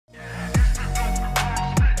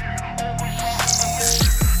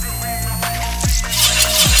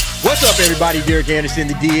What's up, everybody? Derek Anderson,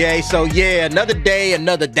 the DA. So, yeah, another day,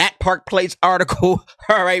 another That Park Place article.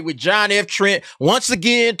 All right, with John F. Trent once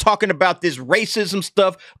again talking about this racism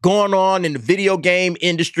stuff going on in the video game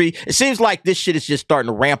industry. It seems like this shit is just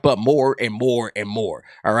starting to ramp up more and more and more.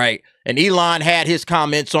 All right. And Elon had his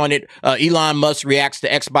comments on it. Elon Musk reacts to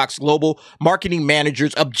Xbox global marketing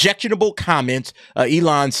manager's objectionable comments.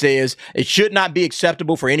 Elon says it should not be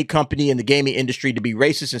acceptable for any company in the gaming industry to be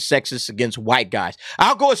racist and sexist against white guys.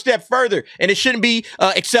 I'll go a step further, and it shouldn't be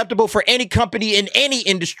acceptable for any company in any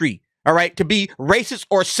industry, all right, to be racist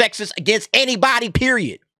or sexist against anybody,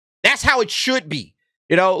 period. That's how it should be.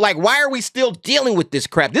 You know, like, why are we still dealing with this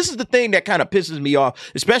crap? This is the thing that kind of pisses me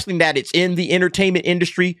off, especially that it's in the entertainment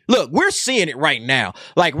industry. Look, we're seeing it right now.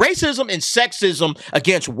 Like, racism and sexism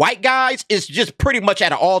against white guys is just pretty much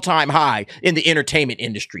at an all-time high in the entertainment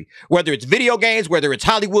industry. Whether it's video games, whether it's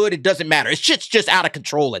Hollywood, it doesn't matter. It's just out of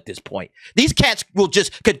control at this point. These cats will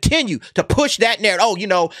just continue to push that narrative. Oh, you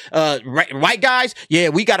know, white guys, yeah,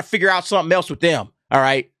 we got to figure out something else with them, all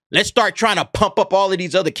right? Let's start trying to pump up all of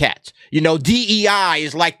these other cats. You know, DEI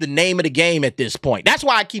is like the name of the game at this point. That's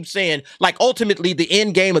why I keep saying, like, ultimately the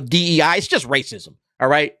end game of DEI is just racism, all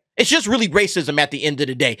right? It's just really racism at the end of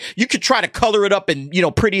the day. You could try to color it up and, you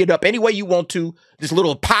know, pretty it up any way you want to. This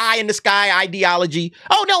little pie in the sky ideology.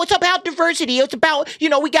 Oh, no, it's about diversity. It's about, you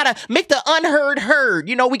know, we got to make the unheard heard.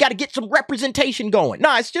 You know, we got to get some representation going.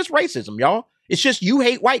 No, it's just racism, y'all. It's just you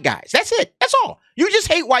hate white guys. That's it. That's all. You just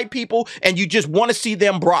hate white people and you just want to see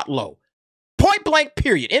them brought low. Point blank,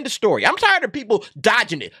 period. End of story. I'm tired of people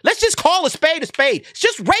dodging it. Let's just call a spade a spade. It's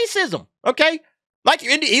just racism, okay? Like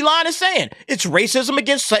Elon is saying, it's racism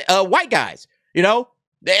against white guys, you know?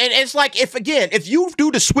 And it's like, if you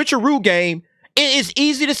do the switcheroo game, it is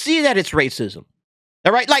easy to see that it's racism.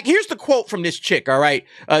 All right, like, here's the quote from this chick, all right?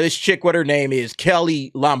 This chick, what her name is,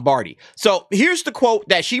 Kelly Lombardi. So here's the quote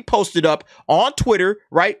that she posted up on Twitter,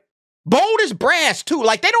 right? Bold as brass, too.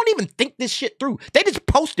 Like, they don't even think this shit through. They just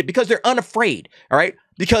post it because they're unafraid, all right?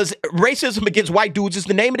 Because racism against white dudes is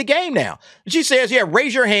the name of the game now. And she says, yeah,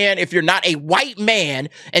 raise your hand if you're not a white man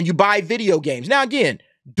and you buy video games. Now, again,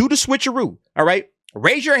 do the switcheroo, all right?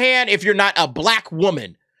 Raise your hand if you're not a black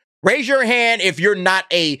woman. Raise your hand if you're not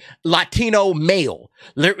a Latino male.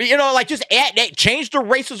 You know, like, just change the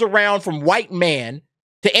races around from white man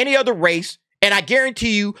to any other race, and I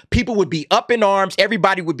guarantee you people would be up in arms.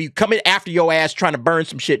 Everybody would be coming after your ass trying to burn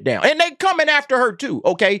some shit down. And they coming after her too,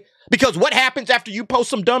 okay? Because what happens after you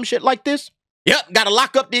post some dumb shit like this? Yep, got to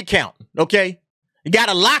lock up the account, okay? You got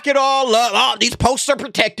to lock it all up. Oh, these posts are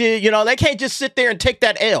protected. You know, they can't just sit there and take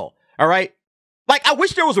that L, all right? Like, I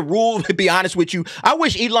wish there was a rule, to be honest with you. I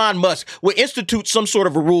wish Elon Musk would institute some sort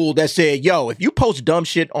of a rule that said, yo, if you post dumb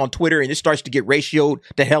shit on Twitter and it starts to get ratioed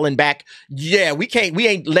to hell and back, yeah, we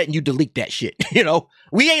ain't letting you delete that shit, you know?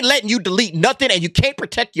 We ain't letting you delete nothing, and you can't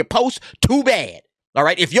protect your posts. Too bad, all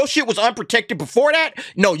right? If your shit was unprotected before that,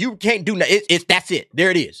 no, you can't do nothing. That's it.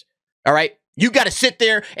 There it is, all right? You got to sit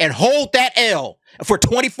there and hold that L for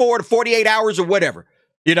 24 to 48 hours or whatever,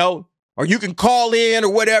 you know? Or you can call in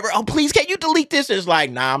or whatever. Oh, please, can you delete this? It's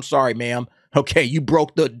like, nah, I'm sorry, ma'am. Okay, you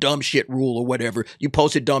broke the dumb shit rule or whatever. You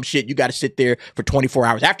posted dumb shit. You got to sit there for 24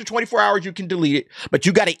 hours. After 24 hours, you can delete it. But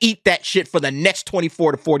you got to eat that shit for the next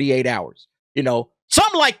 24 to 48 hours. You know,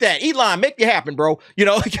 something like that. Elon, make it happen, bro. You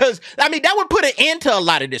know, because, I mean, that would put an end to a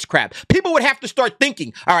lot of this crap. People would have to start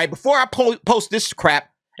thinking, all right, before I post this crap,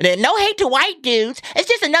 and then no hate to white dudes. It's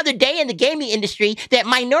just another day in the gaming industry that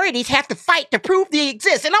minorities have to fight to prove they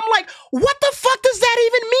exist. And I'm like, what the fuck does that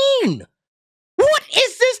even mean? What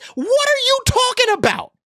is this? What are you talking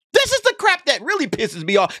about? This is the crap that really pisses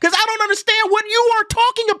me off because I don't understand what you are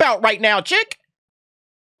talking about right now, chick.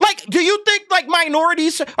 Like, do you think, like,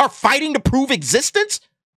 minorities are fighting to prove existence?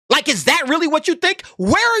 Like, is that really what you think?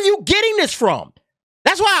 Where are you getting this from?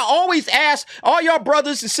 That's why I always ask all y'all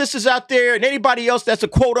brothers and sisters out there and anybody else that's a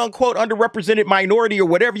quote-unquote underrepresented minority or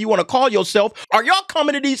whatever you want to call yourself, are y'all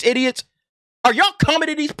coming to these idiots? Are y'all coming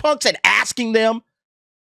to these punks and asking them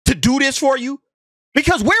to do this for you?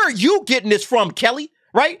 Because where are you getting this from, Kelly?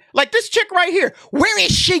 Right? Like this chick right here. Where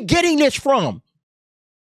is she getting this from?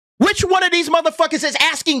 Which one of these motherfuckers is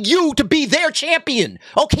asking you to be their champion?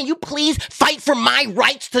 Oh, can you please fight for my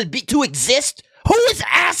rights to exist? Who is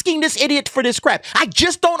asking this idiot for this crap? I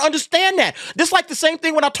just don't understand that. This like the same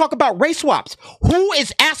thing when I talk about race swaps. Who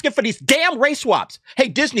is asking for these damn race swaps? Hey,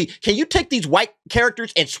 Disney, can you take these white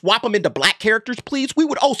characters and swap them into black characters, please? We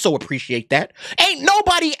would also appreciate that. Ain't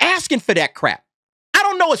nobody asking for that crap. I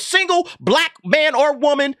don't know a single black man or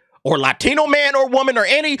woman or Latino man or woman or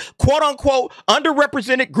any quote unquote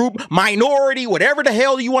underrepresented group, minority, whatever the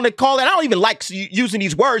hell you want to call it. I don't even like using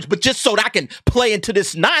these words, but just so that I can play into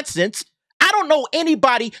this nonsense, I don't know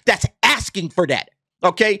anybody that's asking for that.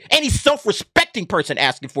 Okay? Any self-respecting person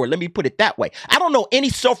asking for it. Let me put it that way. I don't know any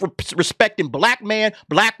self-respecting black man,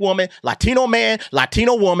 black woman, Latino man,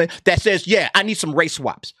 Latino woman that says, yeah, I need some race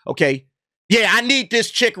swaps. Okay? Yeah, I need this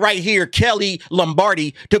chick right here, Kelly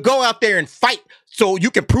Lombardi, to go out there and fight so you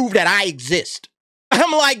can prove that I exist.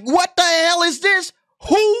 I'm like, what the hell is this?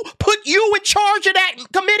 Who put you in charge of that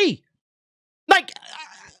committee? Like,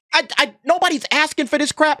 nobody's asking for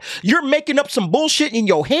this crap. You're making up some bullshit in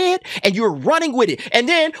your head and you're running with it. And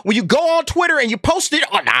then when you go on Twitter and you post it,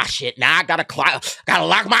 oh, nah, shit, nah, I gotta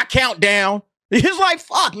lock my account down. It's like,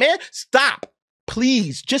 fuck, man, stop.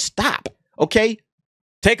 Please, just stop, okay?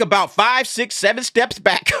 Take about 5, 6, 7 steps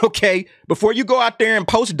back, okay, before you go out there and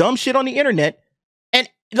post dumb shit on the internet. And,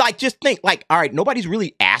 like, just think, like, all right, nobody's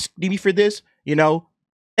really asked me for this, you know?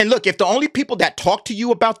 And look, if the only people that talk to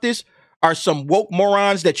you about this are some woke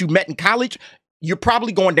morons that you met in college, you're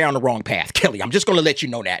probably going down the wrong path, Kelly. I'm just going to let you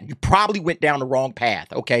know that. You probably went down the wrong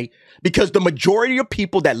path, okay? Because the majority of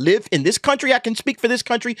people that live in this country, I can speak for this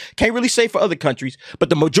country, can't really say for other countries, but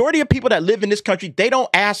the majority of people that live in this country, they're not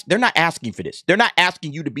asking for this. They're not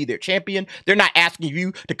asking you to be their champion. They're not asking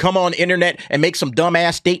you to come on the internet and make some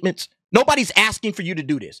dumbass statements. Nobody's asking for you to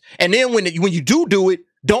do this. And then when you do it,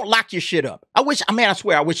 don't lock your shit up. I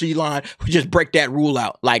swear, I wish Elon would just break that rule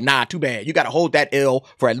out. Like, nah, too bad. You got to hold that L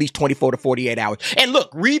for at least 24 to 48 hours. And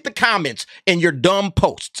look, read the comments in your dumb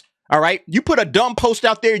posts. All right. You put a dumb post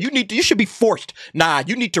out there. You should be forced. Nah,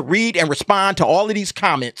 you need to read and respond to all of these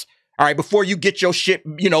comments. All right. Before you get your shit,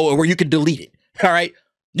 where you can delete it. All right.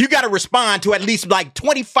 You got to respond to at least like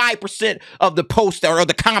 25% of the posts or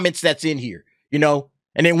the comments that's in here,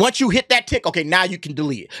 And then once you hit that tick, okay, now you can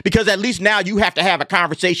delete it. Because at least now you have to have a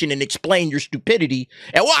conversation and explain your stupidity.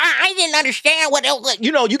 And, well, I didn't understand what else.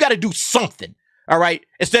 You got to do something, all right?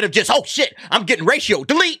 Instead of just, oh, shit, I'm getting ratio.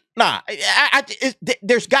 Delete. Nah,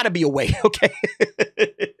 there's got to be a way, okay?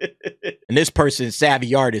 And this person,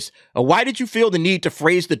 savvy artist, why did you feel the need to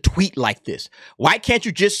phrase the tweet like this? Why can't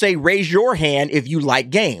you just say raise your hand if you like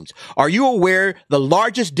games? Are you aware the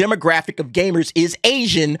largest demographic of gamers is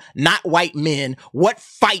Asian, not white men? What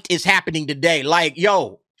fight is happening today? Like,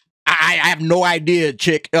 yo, I have no idea,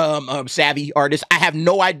 chick, savvy artist. I have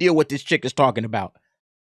no idea what this chick is talking about.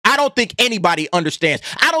 I don't think anybody understands.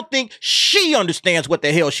 I don't think she understands what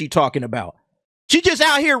the hell she's talking about. She just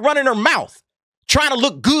out here running her mouth, trying to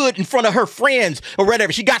look good in front of her friends or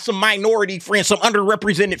whatever. She got some minority friends, some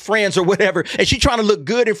underrepresented friends or whatever, and she trying to look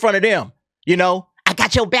good in front of them, I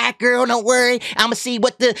got your back, girl, don't worry. I'm going to see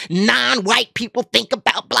what the non-white people think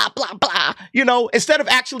about blah, blah, blah. Instead of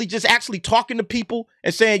actually talking to people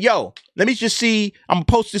and saying, yo, let me just see, I'm going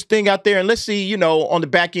to post this thing out there and let's see, on the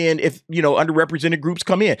back end if, underrepresented groups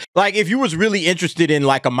come in. Like, if you was really interested in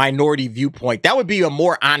like a minority viewpoint, that would be a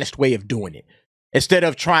more honest way of doing it. Instead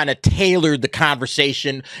of trying to tailor the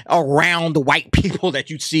conversation around the white people that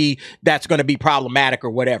you see that's going to be problematic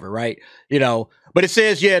or whatever, right? But it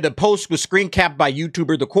says, yeah, the post was screen capped by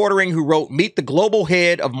YouTuber The Quartering, who wrote, meet the global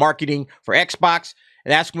head of marketing for Xbox.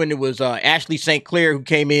 And that's when it was Ashley St. Clair who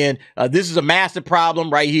came in. This is a massive problem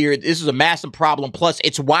right here. This is a massive problem. Plus,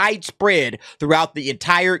 it's widespread throughout the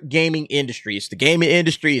entire gaming industry. It's the gaming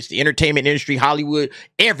industry. It's the entertainment industry, Hollywood,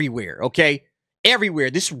 everywhere, okay? Everywhere.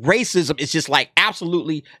 This racism is just like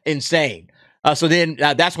absolutely insane. So then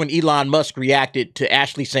that's when Elon Musk reacted to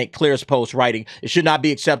Ashley St. Clair's post, writing, it should not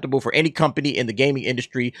be acceptable for any company in the gaming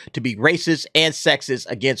industry to be racist and sexist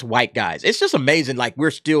against white guys. It's just amazing. Like,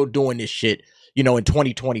 we're still doing this shit, in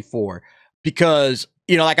 2024, because,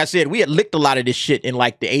 like I said, we had licked a lot of this shit in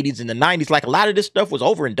like the 80s and the 90s. Like, a lot of this stuff was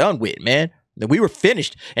over and done with, man. That we were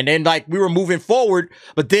finished, and then like we were moving forward,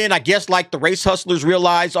 but then I guess like the race hustlers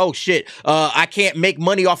realized, oh shit, I can't make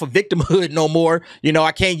money off of victimhood no more.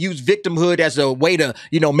 I can't use victimhood as a way to,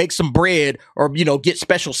 make some bread or, get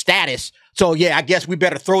special status. So yeah, I guess we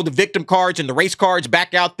better throw the victim cards and the race cards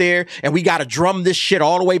back out there, and we got to drum this shit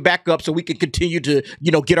all the way back up so we can continue to,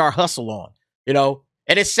 get our hustle on,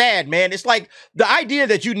 And it's sad, man. It's like the idea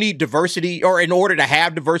that you need diversity, or in order to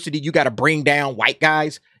have diversity, you got to bring down white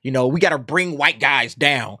guys. We got to bring white guys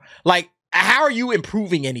down. Like, how are you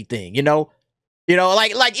improving anything?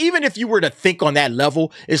 Like even if you were to think on that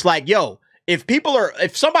level, it's like, yo, if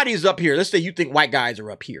somebody is up here, let's say you think white guys are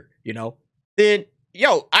up here, then,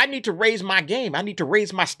 yo, I need to raise my game. I need to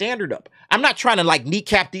raise my standard up. I'm not trying to like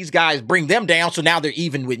kneecap these guys, bring them down so now they're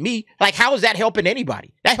even with me. Like, how is that helping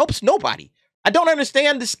anybody? That helps nobody. I don't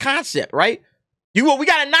understand this concept, right? We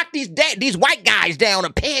got to knock these white guys down a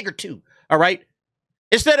peg or two, all right?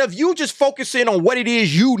 Instead of you just focusing on what it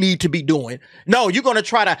is you need to be doing, no, you're going to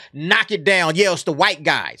try to knock it down. Yeah, it's the white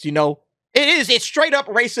guys, you know? It's straight up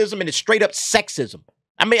racism and it's straight up sexism.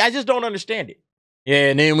 I mean, I just don't understand it.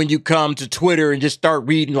 Yeah, and then when you come to Twitter and just start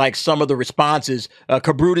reading like some of the responses,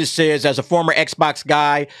 Cabrutus says, as a former Xbox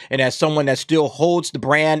guy and as someone that still holds the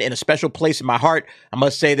brand in a special place in my heart, I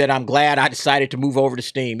must say that I'm glad I decided to move over to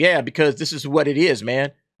Steam. Yeah, because this is what it is,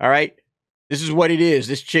 man. All right? This is what it is.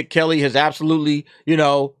 This chick, Kelly, has absolutely, you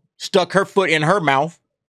know, stuck her foot in her mouth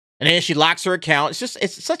and then she locks her account.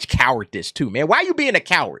 It's such cowardice too, man. Why are you being a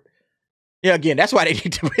coward? Yeah, again, that's why they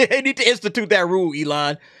need to institute that rule,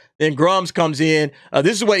 Elon. Then Grums comes in.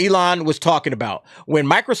 This is what Elon was talking about. When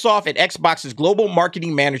Microsoft and Xbox's global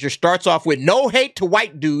marketing manager starts off with no hate to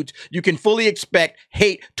white dudes, you can fully expect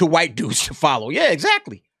hate to white dudes to follow. Yeah,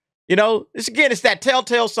 exactly. You know, it's that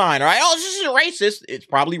telltale sign, all right? Oh, this is racist. It's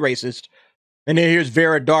probably racist. And then here's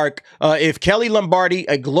Vera Dark. If Kelly Lombardi,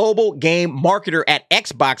 a global game marketer at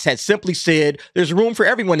Xbox, had simply said there's room for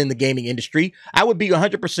everyone in the gaming industry, I would be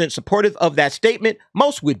 100% supportive of that statement.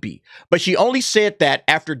 Most would be. But she only said that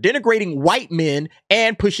after denigrating white men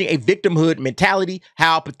and pushing a victimhood mentality.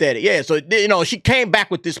 How pathetic. Yeah, so, you know, she came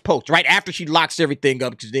back with this post right after she locks everything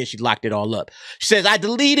up because then she locked it all up. She says, I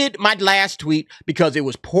deleted my last tweet because it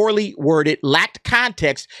was poorly worded, lacked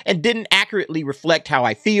context, and didn't accurately reflect how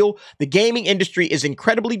I feel. The gaming industry is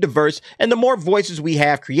incredibly diverse, and the more voices we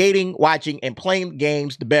have creating, watching, and playing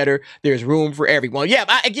games, the better. There's room for everyone. Yeah,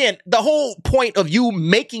 again, the whole point of you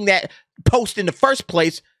making that post in the first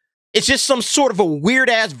place, it's just some sort of a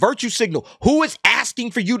weird-ass virtue signal. Who is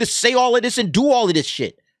asking for you to say all of this and do all of this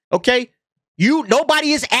shit? Okay?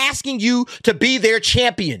 Nobody is asking you to be their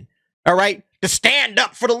champion, all right? To stand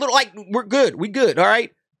up for the little, like, we're good, all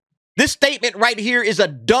right? This statement right here is a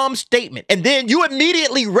dumb statement. And then you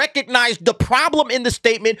immediately recognize the problem in the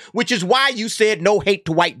statement, which is why you said no hate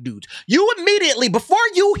to white dudes. You immediately, before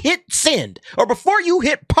you hit send or before you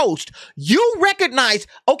hit post, you recognize,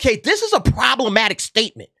 okay, this is a problematic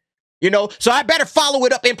statement. You know, so I better follow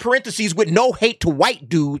it up in parentheses with no hate to white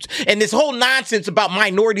dudes and this whole nonsense about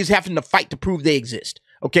minorities having to fight to prove they exist.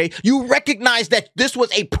 Okay, you recognize that this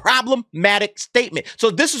was a problematic statement.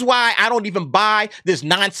 So this is why I don't even buy this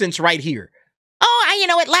nonsense right here. Oh, you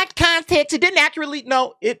know, it lacked context. It didn't accurately.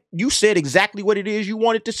 No, you said exactly what it is you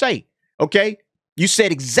wanted to say. Okay, you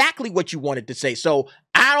said exactly what you wanted to say. So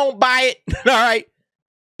I don't buy it. All right.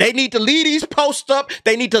 They need to leave these posts up.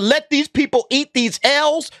 They need to let these people eat these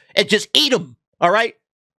L's and just eat them. All right.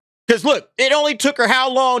 Because look, it only took her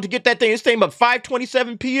how long to get that thing? This thing up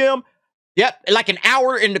 5:27 p.m. Yep, like an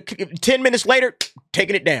hour and 10 minutes later,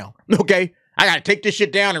 taking it down, okay? I got to take this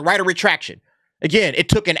shit down and write a retraction. Again, it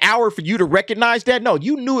took an hour for you to recognize that. No,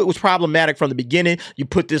 you knew it was problematic from the beginning. You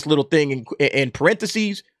put this little thing in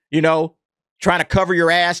parentheses, you know, trying to cover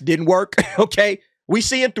your ass didn't work, okay? We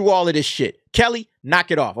seeing through all of this shit. Kelly,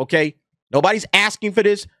 knock it off, okay? Nobody's asking for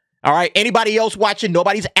this. All right, anybody else watching,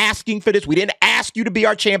 nobody's asking for this. We didn't ask you to be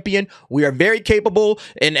our champion. We are very capable.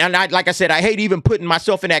 And like I said, I hate even putting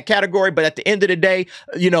myself in that category. But at the end of the day,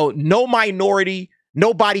 you know, no minority,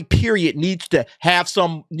 nobody, period, needs to have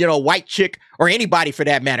some, you know, white chick or anybody for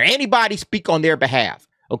that matter. Anybody speak on their behalf,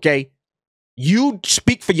 okay? You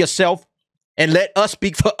speak for yourself. And let us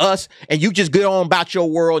speak for us, and you just go on about your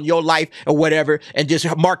world and your life or whatever, and just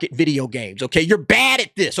market video games, okay? You're bad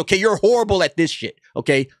at this, okay? You're horrible at this shit,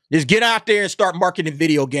 okay? Just get out there and start marketing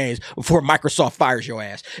video games before Microsoft fires your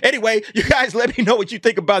ass. Anyway, you guys let me know what you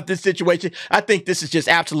think about this situation. I think this is just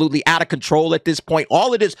absolutely out of control at this point.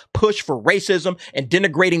 All of this push for racism and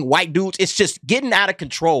denigrating white dudes, it's just getting out of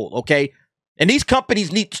control, okay? And these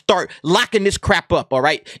companies need to start locking this crap up, all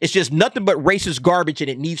right? It's just nothing but racist garbage, and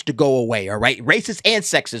it needs to go away, all right? Racist and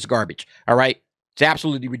sexist garbage, all right? It's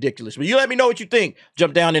absolutely ridiculous. But you let me know what you think.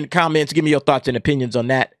 Jump down in the comments. Give me your thoughts and opinions on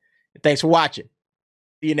that. Thanks for watching.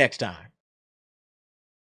 See you next time.